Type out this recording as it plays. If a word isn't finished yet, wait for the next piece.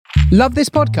Love this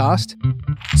podcast?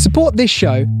 Support this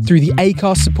show through the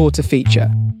Acast supporter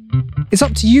feature. It's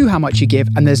up to you how much you give,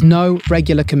 and there's no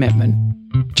regular commitment.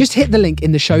 Just hit the link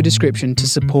in the show description to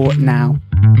support now.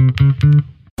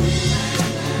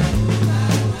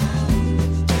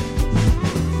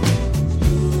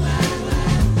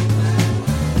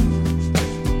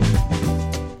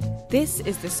 This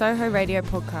is the Soho Radio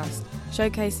Podcast,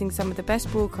 showcasing some of the best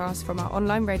broadcasts from our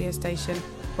online radio station,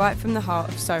 right from the heart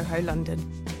of Soho, London.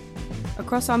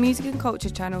 Across our music and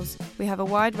culture channels, we have a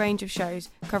wide range of shows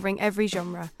covering every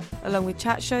genre, along with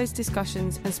chat shows,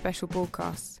 discussions and special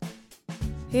broadcasts.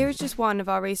 Here is just one of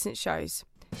our recent shows.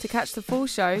 To catch the full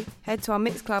show, head to our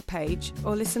Mixcloud page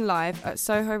or listen live at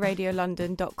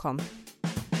sohoradiolondon.com.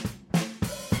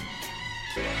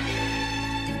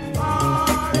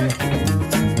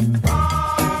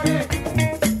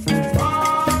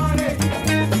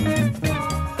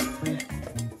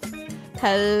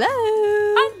 Hello.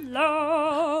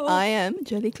 Hello. I am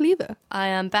Jelly Cleaver. I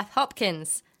am Beth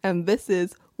Hopkins. And this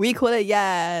is We Call It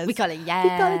Yes. We call it yes. We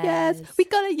call it yes. We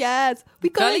call it yes. We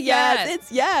call it yes.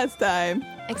 It's yes time.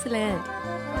 Excellent.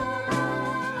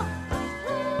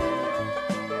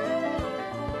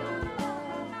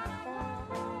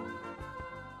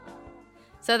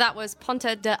 So that was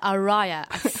Ponta de Araya.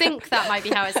 I think that might be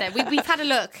how it's said. We've had a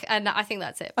look, and I think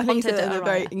that's it. I think Ponta it's de a Araya.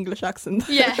 very English accent.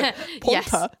 Yeah.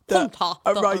 Ponta de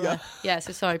Araya. Yeah,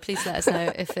 so sorry, please let us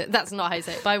know if that's not how you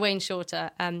say it. By Wayne Shorter.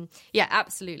 Yeah,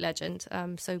 absolute legend.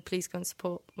 So please go and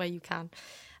support where you can.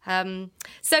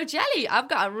 So Jelly, I've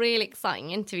got a really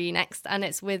exciting interview next, and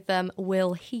it's with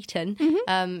Will Heaton,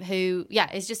 who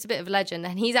is just a bit of a legend,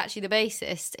 and he's actually the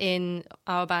bassist in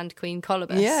our band Queen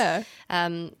Colobus. Yeah.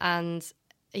 And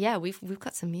yeah, we've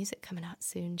got some music coming out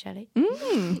soon, Jelly.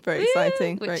 Very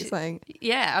exciting. Which- Very exciting.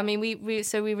 Yeah, I mean, we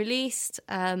released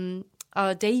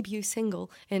our debut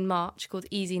single in March called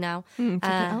Easy Now. Check it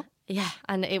out. Yeah,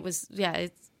 and it was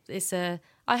it's a.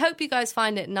 I hope you guys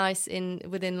find it nice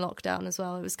within lockdown as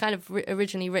well. It was kind of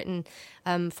originally written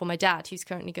for my dad, who's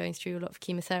currently going through a lot of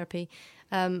chemotherapy,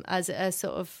 as a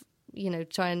sort of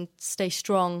try and stay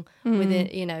strong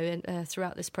within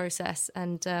throughout this process,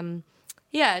 and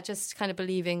just kind of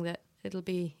believing that it'll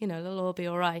be it'll all be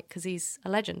all right because he's a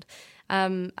legend,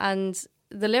 and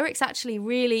the lyrics actually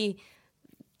really.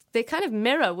 They kind of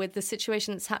mirror with the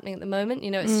situation that's happening at the moment.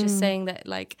 It's just saying that,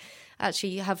 like,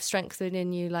 actually you have strength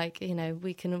within you. Like,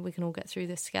 we can all get through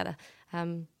this together.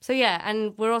 And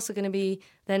we're also going to be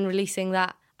then releasing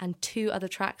that and 2 other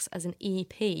tracks as an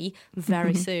EP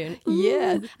very soon.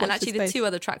 Yeah. And actually the 2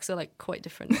 other tracks are like quite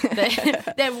different.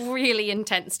 They're really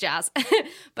intense jazz.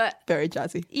 But Very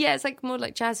jazzy. yeah, it's like more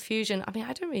like jazz fusion. I mean,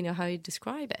 I don't really know how you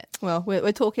describe it. Well,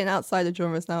 we're talking outside the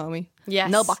genres now, aren't we? Yes.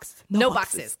 No boxes. No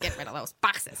boxes. Get rid of those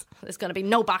boxes. There's going to be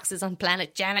no boxes on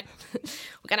planet Janet.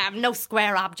 We're going to have no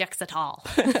square objects at all.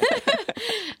 But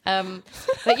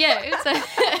yeah, it's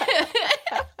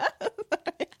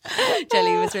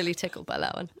Jelly was really tickled by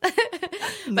that one.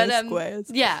 No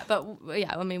squares. Yeah,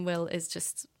 I mean, Will is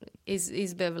just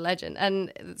he's a bit of a legend,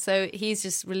 and so he's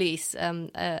just released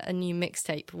a new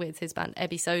mixtape with his band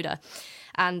Ebby Soda,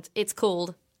 and it's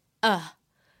called So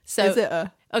Is it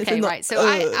okay, not, right? So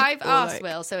I've asked like...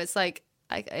 Will, so it's like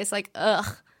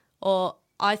ugh, or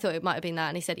I thought it might have been that,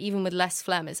 and he said even with less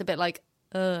phlegm, it's a bit like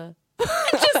it's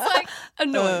just like a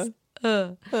noise.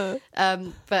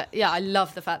 But yeah, I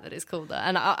love the fact that it's called that,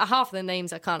 and half of the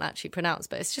names I can't actually pronounce,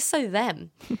 but it's just so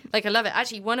them. Like, I love it.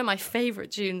 Actually, one of my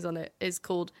favourite tunes on it is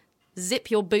called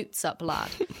 "Zip Your Boots Up, Lad,"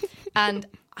 and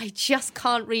I just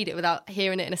can't read it without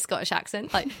hearing it in a Scottish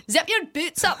accent, like "Zip your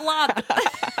boots up, lad."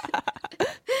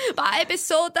 By Ebby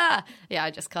Soda. Yeah,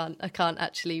 I can't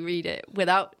actually read it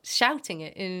without shouting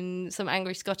it in some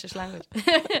angry Scottish language.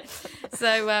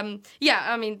 So, I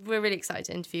mean, we're really excited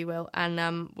to interview Will,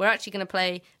 and we're actually going to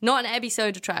play not an Ebby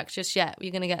Soda track just yet. We're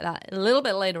going to get that a little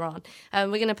bit later on. We're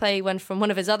going to play one from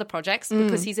one of his other projects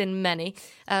because he's in many,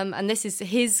 and this is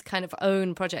his kind of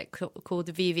own project called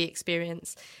the VV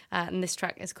Experience, and this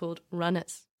track is called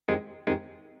Runners.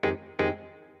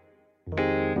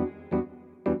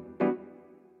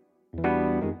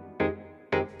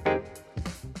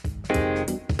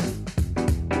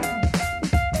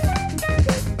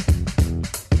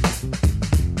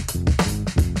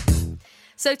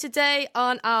 So today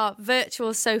on our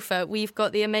virtual sofa, we've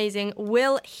got the amazing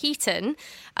Will Heaton,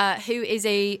 who is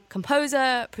a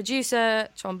composer, producer,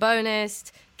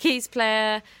 trombonist, keys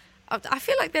player. I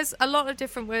feel like there's a lot of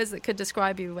different words that could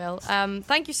describe you, Will.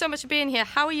 Thank you so much for being here.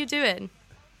 How are you doing?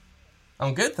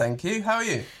 I'm good, thank you. How are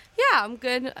you? Yeah, I'm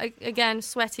good. Again,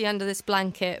 sweaty under this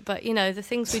blanket, but you know, the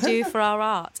things we do for our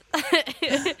art.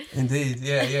 Indeed,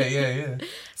 yeah.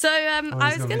 So I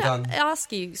was going gonna to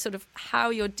ask you sort of how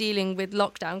you're dealing with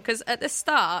lockdown, because at the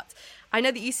start, I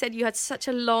know that you said you had such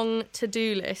a long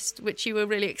to-do list, which you were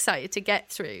really excited to get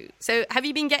through. So have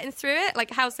you been getting through it?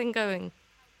 Like, how's things going?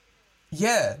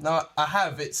 Yeah, no, I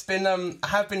have. It's been I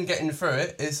have been getting through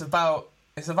it. It's about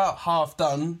half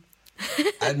done,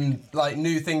 and like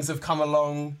new things have come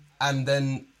along, and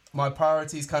then my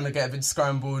priorities kind of get a bit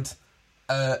scrambled,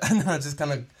 and I just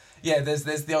kind of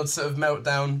there's the odd sort of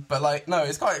meltdown, but like no,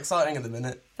 it's quite exciting at the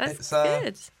minute. That's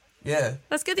good. Yeah,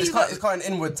 that's good. That it's quite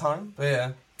an inward time, but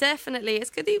yeah. Definitely.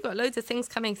 It's good that you've got loads of things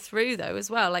coming through, though,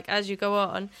 as well, like as you go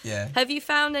on. Yeah. Have you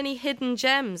found any hidden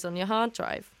gems on your hard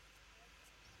drive?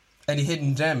 Any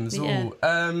hidden gems? Yeah.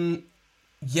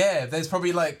 Yeah, there's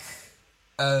probably like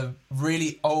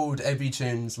really old Ebby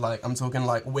tunes. Like I'm talking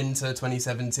like winter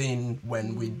 2017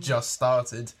 when we just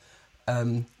started.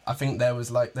 I think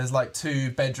there's like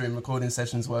 2 bedroom recording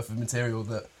sessions worth of material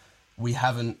that we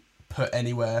haven't put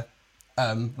anywhere,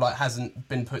 like hasn't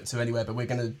been put to anywhere, but we're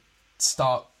going to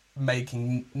start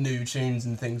making new tunes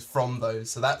and things from those.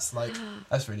 So that's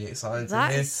really exciting to hear.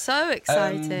 That is so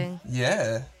exciting.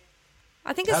 Yeah.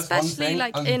 I think especially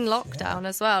like in lockdown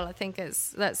as well. I think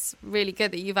that's really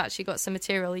good that you've actually got some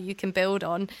material you can build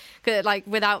on, like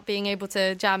without being able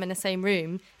to jam in the same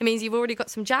room. It means you've already got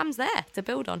some jams there to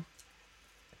build on.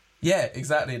 Yeah,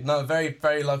 exactly. No, very,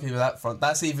 very lucky with that front.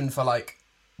 That's even for like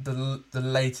the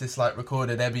latest like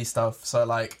recorded Ebby stuff.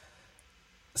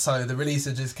 So the release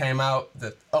that just came out,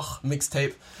 the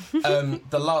mixtape.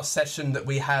 The last session that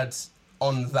we had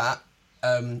on that,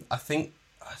 I think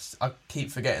I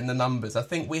keep forgetting the numbers. I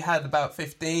think we had about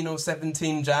 15 or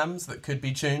 17 jams that could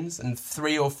be tunes, and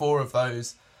 3 or 4 of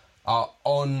those are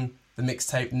on the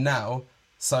mixtape now.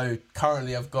 So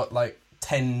currently I've got like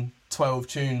 10, 12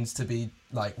 tunes to be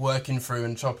like working through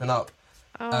and chopping up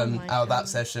out of that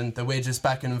session that we're just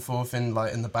backing and forth in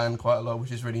the band quite a lot,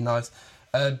 which is really nice.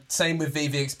 Same with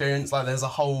VV Experience. Like there's a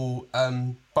whole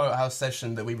Boathouse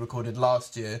session that we recorded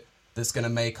last year that's going to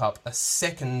make up a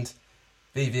second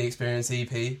VV Experience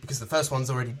EP, because the first one's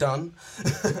already done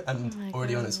and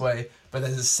already on its way. But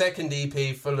there's a second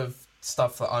EP full of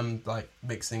stuff that I'm like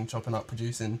mixing, chopping up,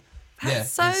 producing.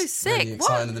 That's it's sick. Really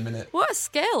exciting in the minute. What a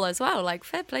skill as well. Like,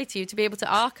 fair play to you to be able to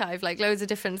archive like loads of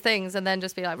different things and then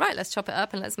just be like, right, let's chop it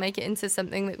up and let's make it into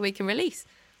something that we can release.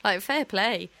 Like, fair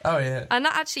play. Oh, yeah. And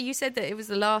that actually, you said that it was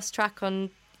the last track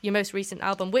on your most recent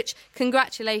album, which,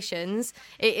 congratulations,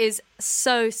 it is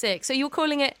so sick. So you're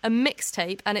calling it a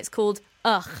mixtape and it's called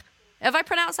Ugh. Have I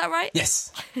pronounced that right?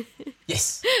 Yes.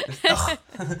 Yes. Ugh.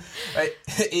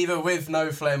 Either with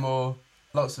no phlegm or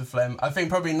lots of phlegm. I think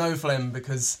probably no phlegm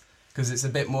because it's a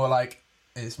bit more like,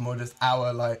 it's more just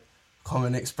our like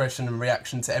common expression and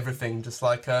reaction to everything. Just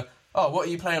like, what are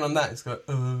you playing on that? It's got,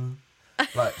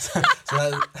 like, so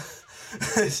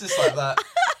it's just like that.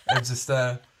 It's just,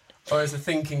 or it's a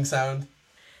thinking sound.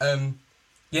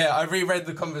 Yeah, I reread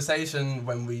the conversation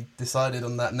when we decided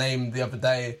on that name the other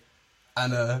day,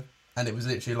 and it was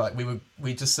literally like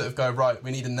we just sort of go, right,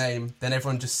 we need a name. Then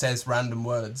everyone just says random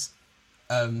words,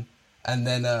 and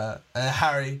then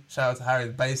Harry, shout out to Harry,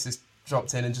 the bassist,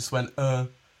 dropped in and just went, and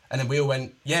then we all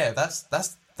went, yeah, that's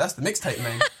the mixtape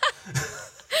name.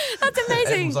 That's amazing.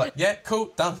 Everyone's like, yeah,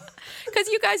 cool, done. Because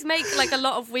you guys make like a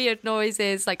lot of weird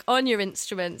noises like on your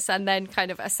instruments and then kind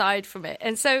of aside from it.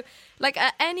 And so like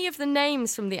are any of the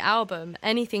names from the album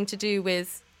anything to do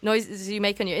with noises you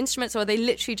make on your instruments, or are they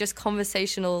literally just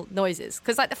conversational noises?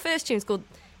 Because like the first tune's called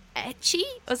Etchy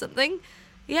or something.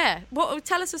 Yeah.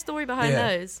 Tell us a story behind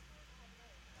those.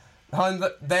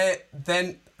 They're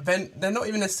not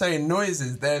even necessarily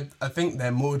noises. I think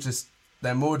they're more just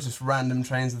random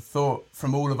trains of thought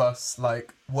from all of us,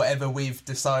 like whatever we've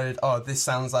decided, this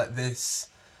sounds like this,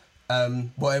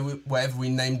 whatever we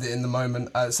named it in the moment,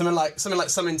 something like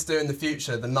something to do in the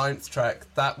future. The 9th track,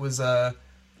 that was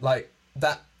like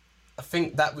that, I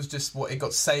think that was just what it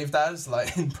got saved as,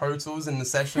 like in Pro Tools in the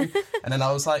session. And then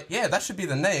I was like, yeah, that should be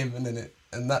the name,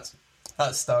 and that's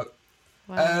stuck.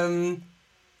 Wow.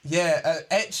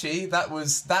 Etchy,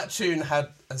 that tune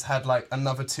has had like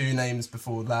another 2 names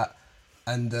before that.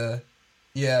 And that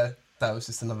was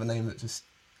just another name that just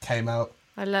came out.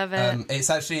 I love it. It's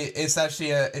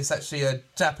actually a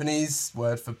Japanese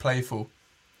word for playful.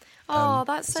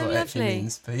 That's so lovely.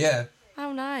 Means. But yeah.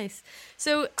 Oh, nice.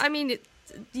 So, I mean,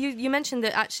 you mentioned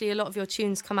that actually a lot of your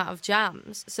tunes come out of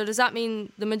jams. So does that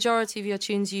mean the majority of your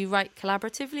tunes you write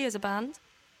collaboratively as a band?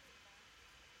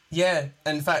 Yeah,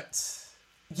 in fact,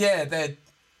 yeah,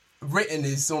 written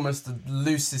is almost the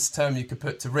loosest term you could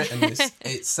put to written.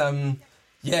 It's some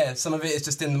of it is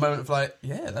just in the moment of like,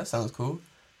 yeah, that sounds cool.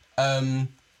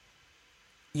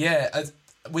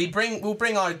 We'll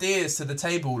bring ideas to the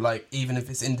table, like even if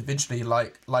it's individually,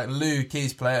 like Lou,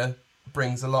 keys player,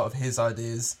 brings a lot of his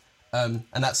ideas, and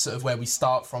that's sort of where we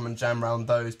start from and jam around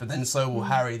those. But then so will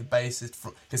Harry, the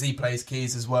bassist, because he plays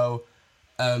keys as well.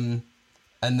 And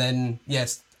then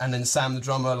Sam, the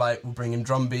drummer, like we'll bring him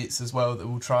drum beats as well that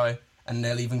we'll try, and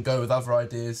they'll even go with other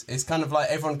ideas. It's kind of like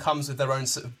everyone comes with their own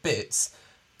sort of bits,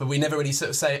 but we never really sort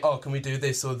of say, oh, can we do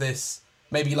this or this?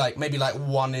 Maybe like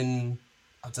one in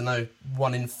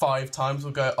 5 times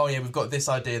we'll go, oh yeah, we've got this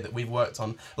idea that we've worked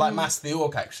on. Like Mask the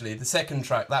Orc, actually, the second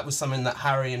track, that was something that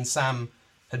Harry and Sam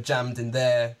had jammed in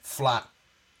their flat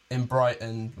in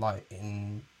Brighton, like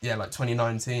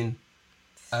 2019.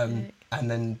 And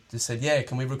then just said, yeah,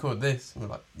 can we record this? And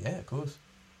we're like, yeah, of course.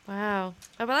 Wow.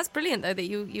 Oh, well, that's brilliant, though, that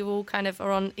you all kind of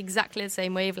are on exactly the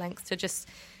same wavelength.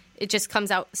 It just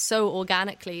comes out so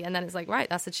organically, and then it's like, right,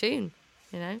 that's a tune,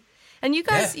 you know? And you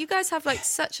guys have like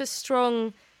such a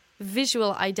strong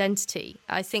visual identity.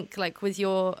 I think like with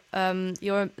your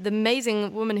the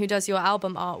amazing woman who does your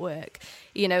album artwork,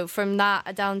 you know, from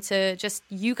that down to just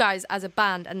you guys as a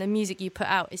band and the music you put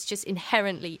out, it's just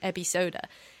inherently Ebi Soda.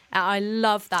 And I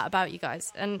love that about you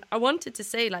guys. And I wanted to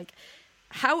say, like,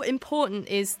 how important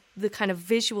is the kind of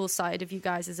visual side of you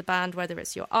guys as a band, whether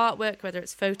it's your artwork, whether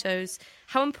it's photos,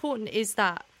 how important is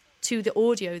that to the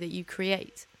audio that you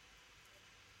create?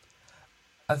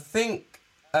 I think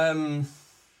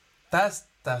that's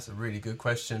a really good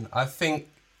question. I think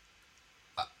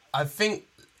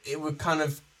it would kind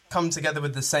of come together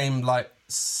with the same like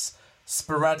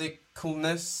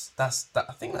sporadicalness. I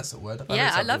think that's a word.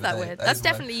 Yeah, I love that word. That's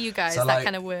definitely you guys. So, that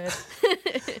kind of word.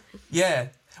 Yeah,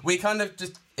 we kind of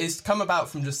it's come about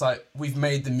from just like we've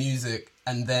made the music,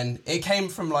 and then it came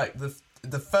from like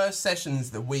the first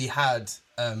sessions that we had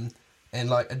in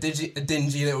like a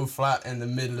dingy little flat in the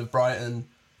middle of Brighton.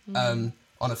 On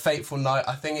a fateful night.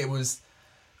 I think it was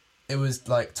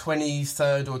like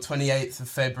 23rd or 28th of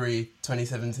February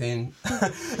 2017.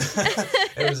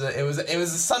 it was a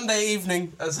Sunday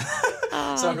evening, so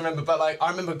I can remember. But like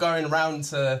I remember going around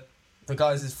to the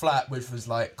guys' flat, which was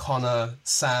like Connor,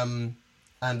 Sam,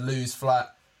 and Lou's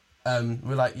flat.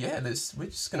 We're like, yeah, we're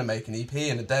just gonna make an EP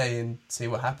in a day and see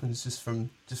what happens just from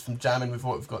jamming with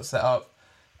what we've got set up.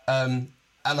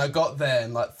 And I got there,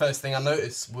 and like first thing I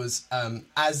noticed was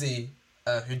Azzy,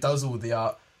 who does all the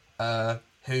art,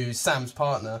 who's Sam's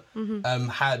partner,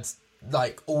 had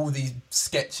like all these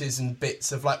sketches and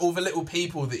bits of like all the little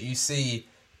people that you see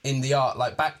in the art,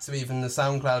 like back to even the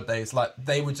SoundCloud days, like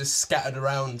they were just scattered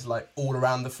around like all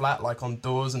around the flat, like on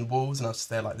doors and walls, and I was just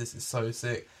there like, this is so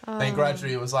sick. Then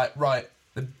gradually it was like, right,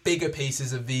 the bigger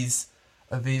pieces of these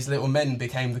little men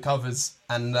became the covers,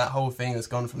 and that whole thing has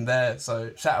gone from there. So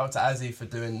shout out to Azzy for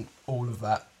doing all of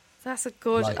that. That's a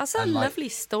gorgeous, that's a lovely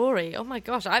story. Oh my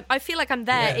gosh, I feel like I'm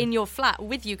there in your flat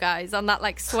with you guys on that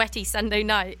like sweaty Sunday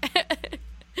night.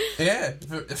 Yeah,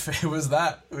 if it was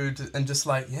that, and just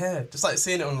like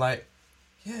seeing it on like,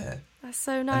 yeah. That's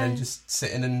so nice. And then just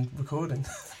sitting and recording.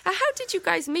 How did you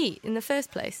guys meet in the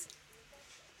first place?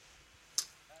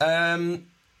 We're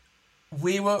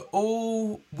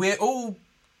all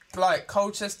like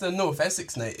Colchester, North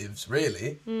Essex natives,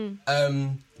 really.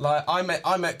 Like I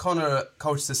met Connor at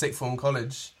Colchester Sixth Form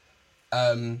College,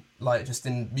 like just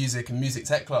in music and music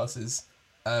tech classes,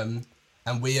 and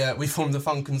we formed a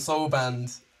funk and soul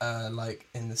band like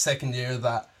in the second year of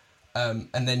that,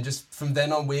 and then just from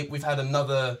then on we've had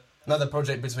another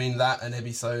project between that and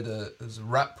Ebi Soda. It was a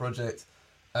rap project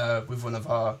with one of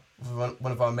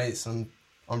our mates on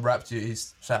rap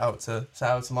duties. Shout out to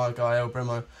my guy El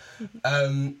Brimo.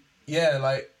 And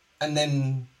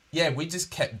then we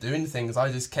just kept doing things.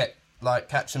 I just kept like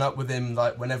catching up with him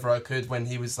like whenever I could when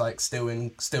he was like still in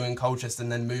Colchester,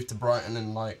 and then moved to Brighton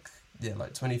in like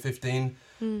 2015.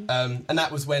 And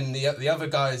that was when the other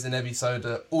guys in Ebi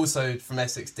Soda, also from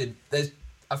Essex,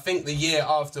 I think the year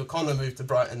after Connor moved to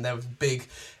Brighton, there was a big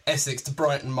Essex to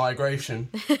Brighton migration,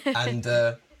 and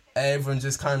everyone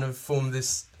just kind of formed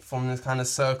this kind of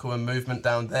circle and movement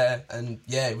down there, and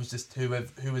it was just who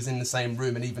was in the same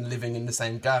room and even living in the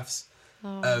same gaffs,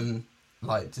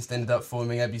 like just ended up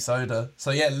forming Ebi Soda.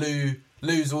 So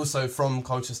Lou's also from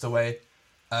Colchester way,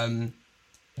 and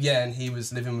he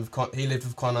was living with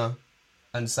Connor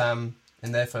and Sam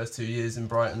in their first 2 years in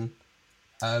Brighton.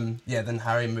 Then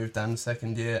Harry moved down the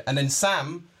second year, and then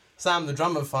Sam the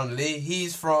drummer, funnily,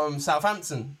 he's from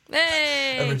Southampton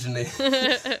originally.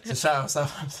 So shout out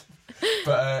Southampton.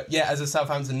 But as a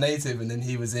Southampton native, and then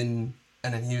he was in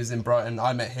and then he was in Brighton.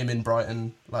 I met him in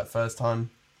Brighton, like, first time.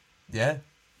 Yeah.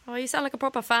 Oh, you sound like a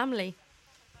proper family.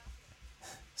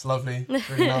 It's lovely.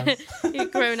 Really nice.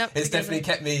 You've grown up. It's together.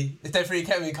 definitely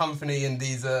kept me company in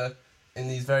these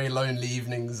very lonely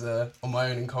evenings on my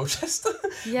own in Colchester.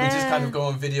 Yeah. We just kind of go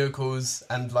on video calls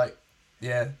and, like,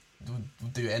 yeah, we'll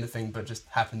do anything but just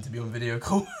happen to be on video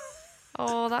call.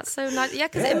 Oh, that's so nice. Yeah,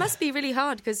 because it must be really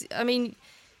hard. Because, I mean,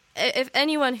 if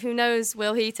anyone who knows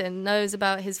Will Heaton knows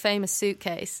about his famous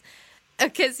suitcase,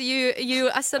 because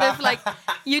you are sort of like,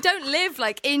 you don't live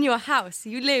like in your house.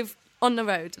 You live on the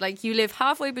road. Like, you live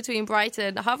halfway between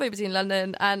Brighton, halfway between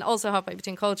London, and also halfway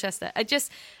between Colchester.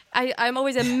 I'm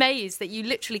always amazed that you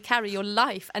literally carry your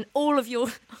life and all of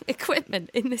your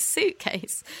equipment in this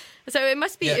suitcase. So it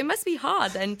must be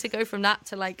hard then to go from that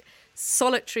to like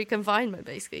solitary confinement,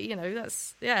 basically. You know,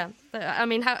 that's, yeah. I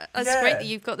mean, that's great that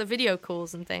you've got the video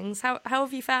calls and things. How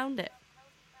have you found it?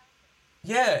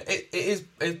 Yeah, it's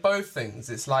both things.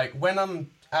 It's like when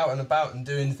I'm out and about and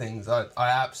doing things, I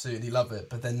absolutely love it.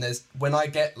 But then when I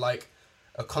get like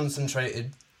a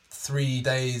concentrated 3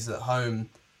 days at home,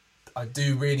 I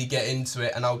do really get into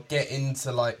it, and I'll get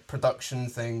into like production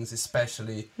things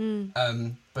especially.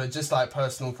 But just like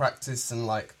personal practice and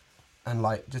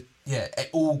just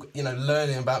all, you know,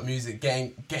 learning about music,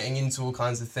 getting into all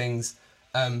kinds of things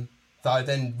that I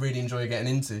then really enjoy getting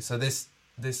into. So this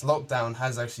lockdown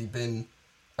has actually been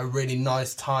a really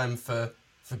nice time for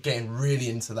getting really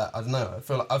into that. I don't know, I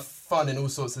feel like I've fun in all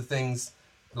sorts of things,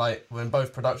 like when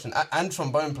both production and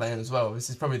trombone playing as well. This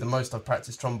is probably the most I've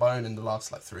practiced trombone in the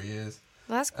last like 3 years.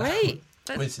 Well, that's great.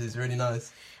 Which is really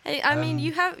nice. Hey, I mean,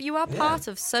 you are part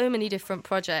of so many different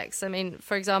projects. I mean,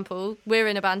 for example, we're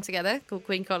in a band together called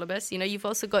Queen Colobus. You know, you've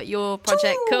also got your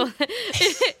project called the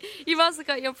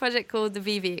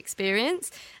VV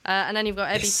Experience, and then you've got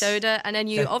Ebby Soda, and then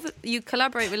you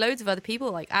collaborate with loads of other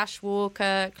people like Ash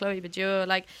Walker, Chloe Bajor.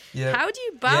 Like, how do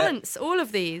you balance all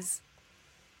of these?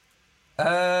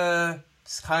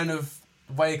 Just kind of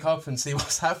wake up and see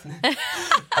what's happening.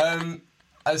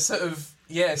 I sort of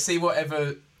see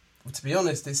whatever. To be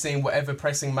honest, it's seeing whatever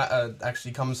pressing matter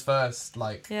actually comes first.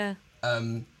 Like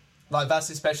that's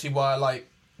especially why I like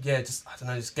just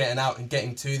getting out and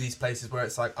getting to these places where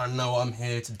it's like I know I'm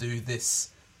here to do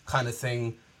this kind of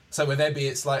thing. So with Ebby,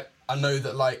 it's like I know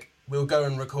that like we'll go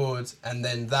and record, and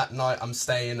then that night I'm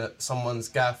staying at someone's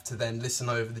gaff to then listen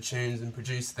over the tunes and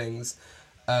produce things.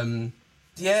 Who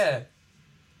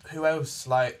else?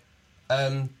 Like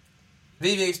VV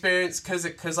Experience,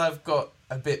 because I've got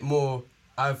a bit more.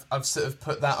 I've sort of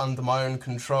put that under my own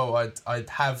control. I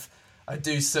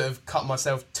do sort of cut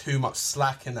myself too much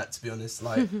slack in that, to be honest.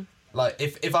 Like like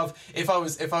if I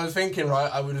was thinking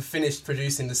right, I would have finished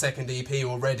producing the second EP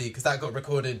already, because that got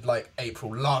recorded like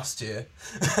April last year,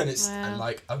 and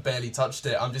like I've barely touched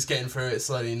it. I'm just getting through it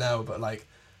slowly now, but like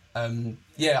I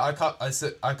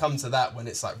come to that when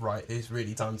it's like right, it's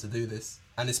really time to do this,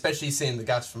 and especially seeing the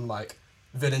gas from like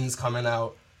Villains coming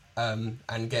out.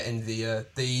 And getting the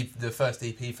first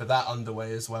EP for that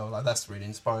underway as well, like that's really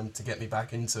inspiring to get me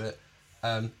back into it.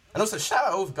 And also shout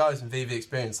out all the guys in VV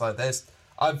Experience. Like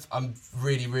I'm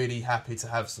really, really happy to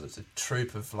have sort of a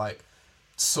troupe of like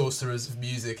sorcerers of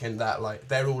music in that. Like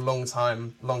they're all long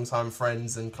time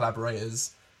friends and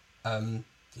collaborators. That's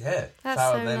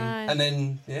so nice. And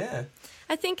then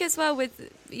I think as well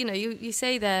with, you know, you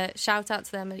say there, shout out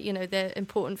to them, you know, they're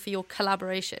important for your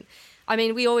collaboration. I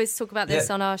mean, we always talk about this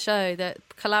on our show, that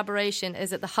collaboration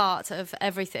is at the heart of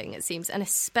everything, it seems, and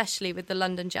especially with the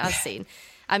London jazz scene.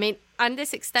 I mean, and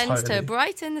this extends to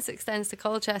Brighton, this extends to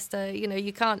Colchester. You know,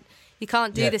 you can't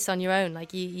do this on your own.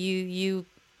 Like you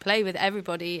play with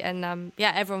everybody, and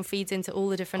everyone feeds into all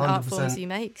the different 100%. Art forms you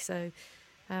make. So,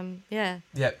 And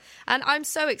I'm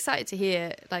so excited to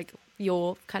hear like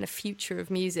your kind of future of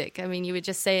music. I mean, you were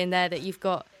just saying there that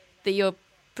you're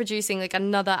producing like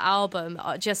another album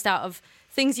just out of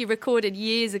things you recorded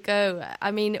years ago.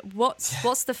 I mean,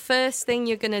 what's the first thing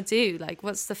you're gonna do? Like,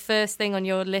 what's the first thing on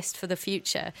your list for the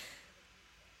future?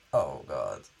 Oh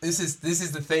God, this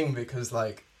is the thing, because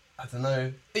like I don't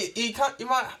know,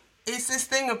 it's this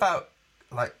thing about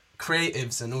like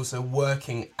creatives and also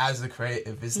working as a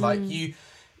creative is like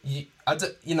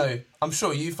I'm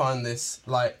sure you find this,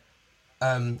 like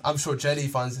I'm sure Jelly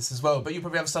finds this as well, but you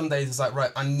probably have some days it's like,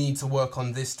 right, I need to work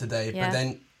on this today, but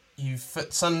then you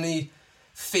suddenly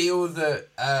feel the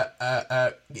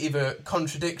either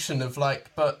contradiction of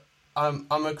like, but I'm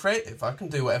a creative, I can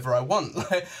do whatever I want.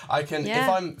 Like I can, if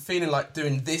I'm feeling like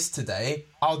doing this today,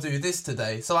 I'll do this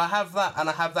today. So I have that, and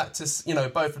I have that to, you know,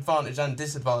 both advantage and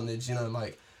disadvantage, you know,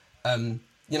 like I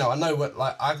know what,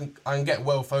 like I can get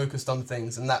well focused on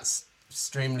things, and that's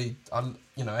extremely,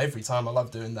 every time I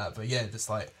love doing that. But yeah, just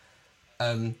like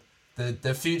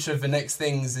the future of the next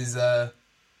things is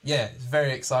it's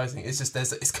very exciting. It's just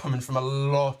it's coming from a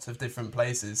lot of different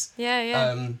places.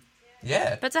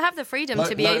 Yeah. But to have the freedom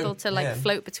to be able to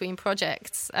float between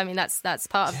projects, I mean, that's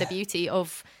part of the beauty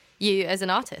of you as an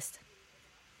artist.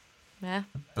 Yeah.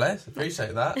 Bless,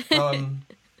 appreciate that.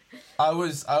 I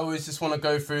always just want to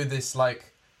go through this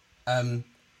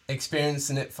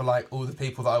experiencing it for like all the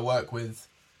people that I work with,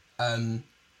 and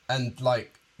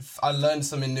like I learned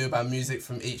something new about music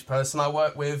from each person I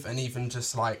work with, and even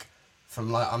just like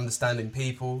from like understanding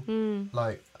people.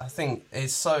 Like I find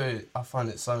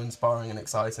it so inspiring and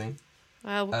exciting.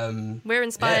 Well, we're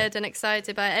inspired and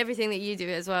excited by everything that you do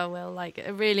as well, Will. Like,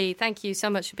 really, thank you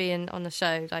so much for being on the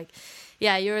show. Like,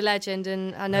 yeah, you're a legend,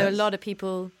 and I know a lot of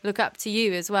people look up to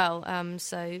you as well.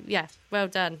 So, yeah, well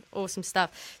done. Awesome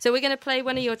stuff. So we're going to play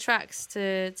one of your tracks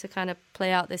to kind of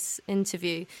play out this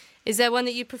interview. Is there one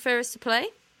that you'd prefer us to play?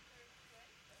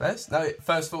 Yes. No,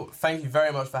 first of all, thank you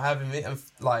very much for having me. And,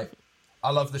 like, I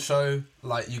love the show.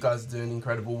 Like, you guys are doing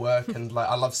incredible work, and, like,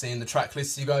 I love seeing the track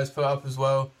lists you guys put up as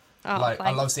well. I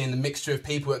love seeing the mixture of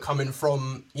people that come in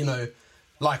from,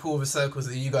 like all the circles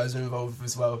that you guys are involved with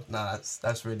as well.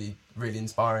 That's really, really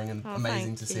inspiring and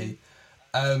amazing to see.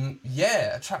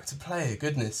 A track to play,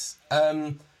 goodness.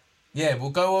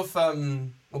 We'll go off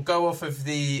of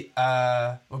the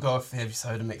Heavy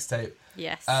Soda mixtape.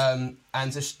 Yes. And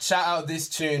to shout out this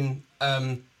tune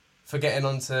for getting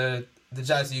onto the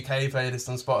Jazz UK playlist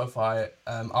on Spotify,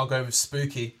 I'll go with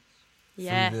Spooky.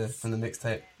 Yes. From the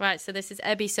mixtape. Right, so this is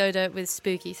Ebi Soda with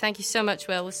Spooky. Thank you so much,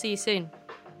 Will. We'll see you soon.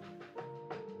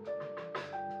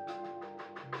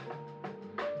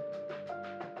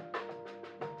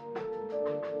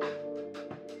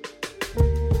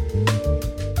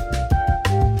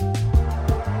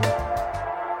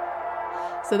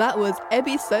 So that was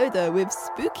Ebi Soda with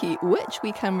Spooky, which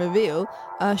we can reveal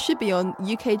should be on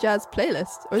UK Jazz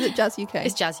playlist. Or is it Jazz UK?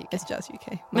 It's Jazz UK. It's Jazz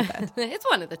UK. My bad. It's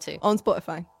one of the two. On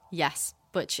Spotify. Yes,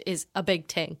 which is a big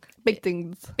ting. Big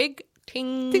things. Big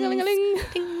ting. Ding-a-ling-a-ling.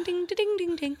 Ding, ding, ding,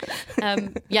 ding, ding.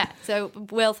 So,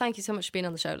 Will, thank you so much for being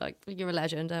on the show. Like, you're a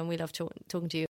legend, and we love talking to you.